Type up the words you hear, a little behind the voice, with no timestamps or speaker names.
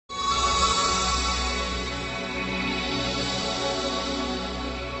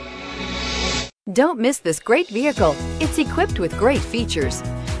Don't miss this great vehicle. It's equipped with great features.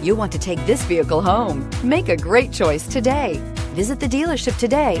 You'll want to take this vehicle home. Make a great choice today. Visit the dealership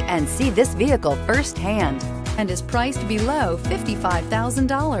today and see this vehicle firsthand, and is priced below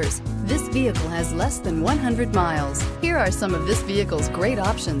 $55,000. This vehicle has less than 100 miles. Here are some of this vehicle's great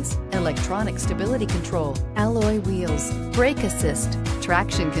options: electronic stability control, alloy wheels, brake assist,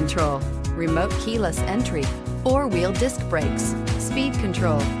 traction control, remote keyless entry, four-wheel disc brakes, speed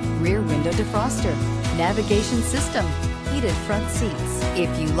control, rear window defroster, navigation system, heated front seats.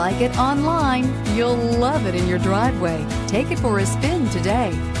 If you like it online, you'll love it in your driveway. Take it for a spin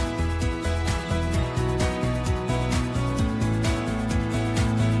today.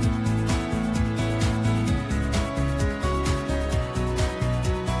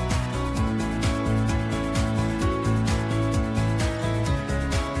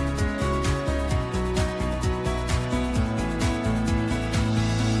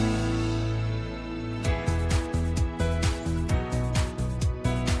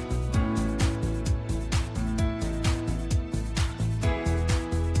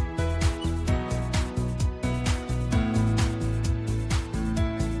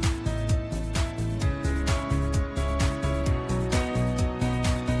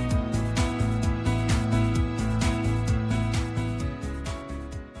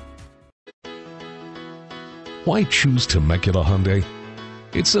 Why choose Temecula Hyundai?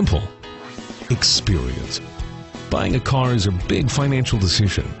 It's simple. Experience. Buying a car is a big financial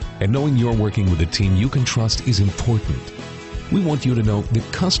decision, and knowing you're working with a team you can trust is important. We want you to know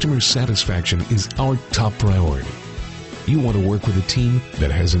that customer satisfaction is our top priority. You want to work with a team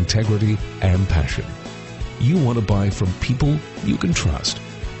that has integrity and passion. You want to buy from people you can trust.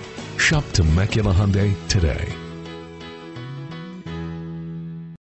 Shop Temecula Hyundai today.